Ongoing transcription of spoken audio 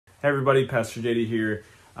Hey everybody, Pastor JD here.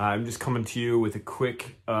 I'm just coming to you with a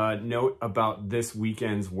quick note about this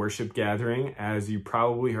weekend's worship gathering. As you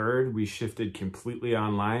probably heard, we shifted completely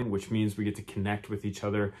online, which means we get to connect with each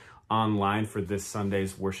other online for this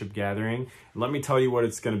Sunday's worship gathering. And let me tell you what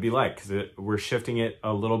it's going to be like, because we're shifting it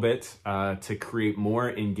a little bit to create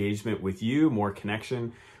more engagement with you, more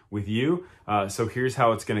connection with you. So here's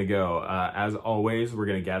how it's going to go. As always, we're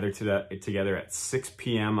going to gather together at 6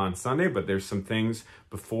 p.m. on Sunday, but there's some things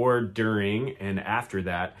before, during, and after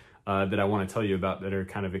that that I want to tell you about that are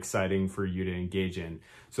kind of exciting for you to engage in.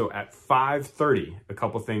 So at 5:30, a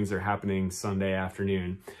couple things are happening Sunday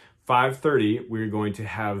afternoon. 5:30, we're going to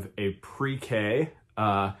have a pre-K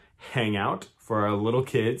hangout for our little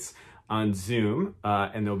kids on Zoom,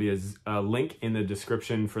 and there'll be a link in the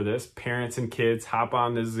description for this. Parents and kids, hop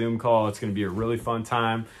on this Zoom call. It's gonna be a really fun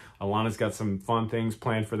time. Alana's got some fun things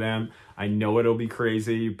planned for them. I know it'll be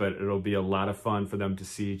crazy, but it'll be a lot of fun for them to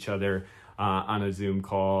see each other on a Zoom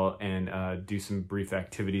call and do some brief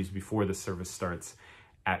activities before the service starts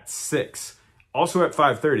at 6. Also at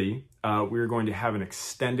 5:30, we're going to have an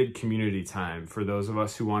extended community time for those of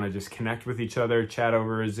us who want to just connect with each other, chat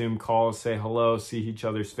over a Zoom call, say hello, see each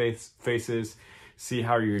other's faces, see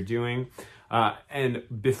how you're doing. And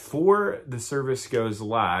before the service goes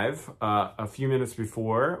live, a few minutes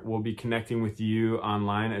before, we'll be connecting with you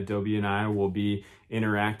online. Adobe and I will be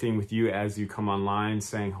interacting with you as you come online,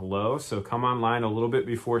 saying hello. So come online a little bit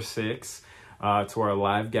before 6 to our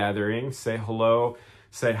live gathering, say hello.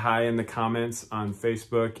 Say hi in the comments on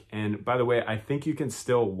Facebook. And by the way, I think you can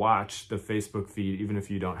still watch the Facebook feed even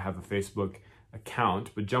if you don't have a Facebook account.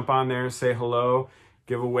 But jump on there, say hello,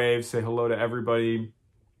 give a wave, say hello to everybody.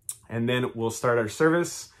 And then we'll start our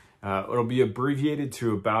service. It'll be abbreviated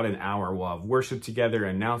to about an hour. We'll have worship together,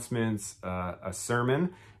 announcements, a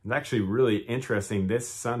sermon. It's actually really interesting. This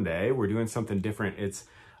Sunday, we're doing something different. It's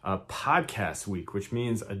a podcast week, which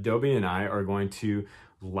means Adobe and I are going to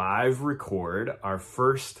live record our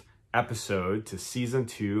first episode to season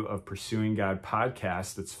 2 of Pursuing God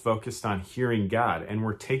podcast that's focused on hearing God. And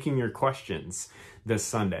we're taking your questions this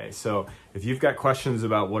Sunday. So if you've got questions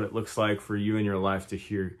about what it looks like for you in your life to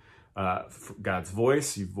hear God's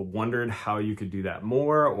voice, you've wondered how you could do that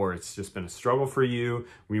more, or it's just been a struggle for you,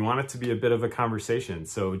 we want it to be a bit of a conversation.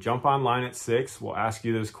 So jump online at 6. We'll ask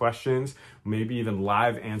you those questions, maybe even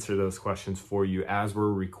live answer those questions for you as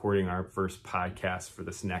we're recording our first podcast for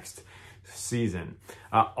this next season.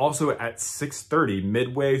 Also at 6:30,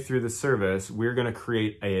 midway through the service, we're going to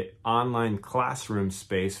create an online classroom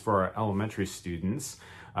space for our elementary students,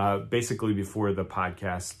 basically before the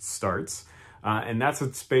podcast starts. And that's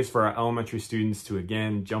a space for our elementary students to,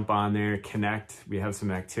 again, jump on there, connect. We have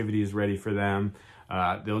some activities ready for them.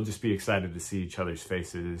 They'll just be excited to see each other's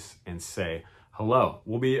faces and say hello.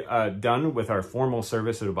 We'll be done with our formal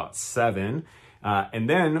service at about 7. And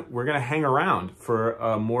then we're going to hang around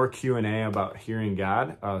for more Q&A about hearing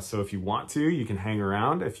God. So if you want to, you can hang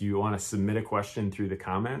around. If you want to submit a question through the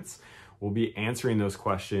comments, we'll be answering those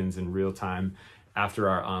questions in real time after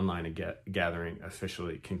our online gathering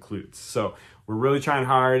officially concludes. So we're really trying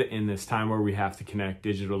hard in this time where we have to connect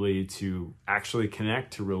digitally to actually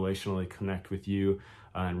connect, to relationally connect with you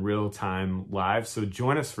in real time live. So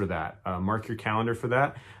join us for that. Mark your calendar for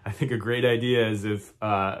that. I think a great idea is if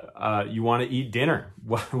you want to eat dinner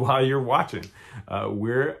while you're watching.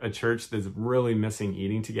 We're a church that's really missing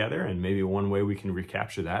eating together, and maybe one way we can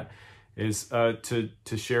recapture that is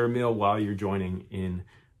to share a meal while you're joining in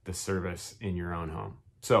the service in your own home.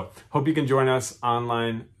 So hope you can join us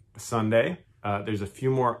online Sunday. There's a few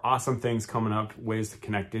more awesome things coming up, ways to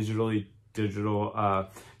connect digitally, digital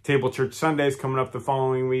table church Sundays coming up the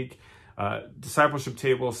following week. Discipleship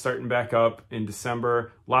table starting back up in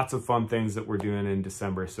December. Lots of fun things that we're doing in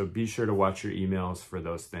December. So be sure to watch your emails for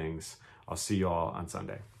those things. I'll see you all on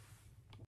Sunday.